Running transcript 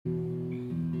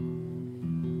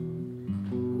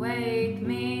Wake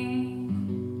me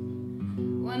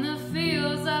when the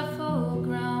fields are full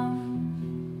grown.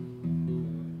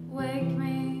 Wake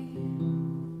me,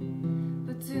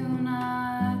 but do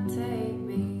not take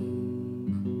me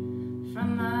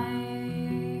from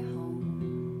my home.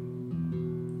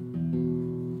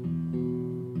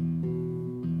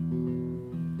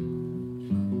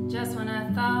 Just when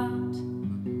I thought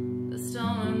the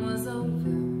storm was over,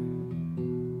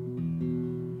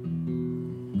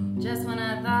 just when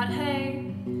I thought,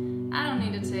 hey, I don't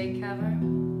need to take cover,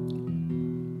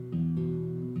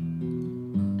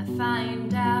 I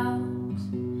find out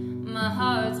my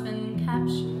heart's been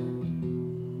captured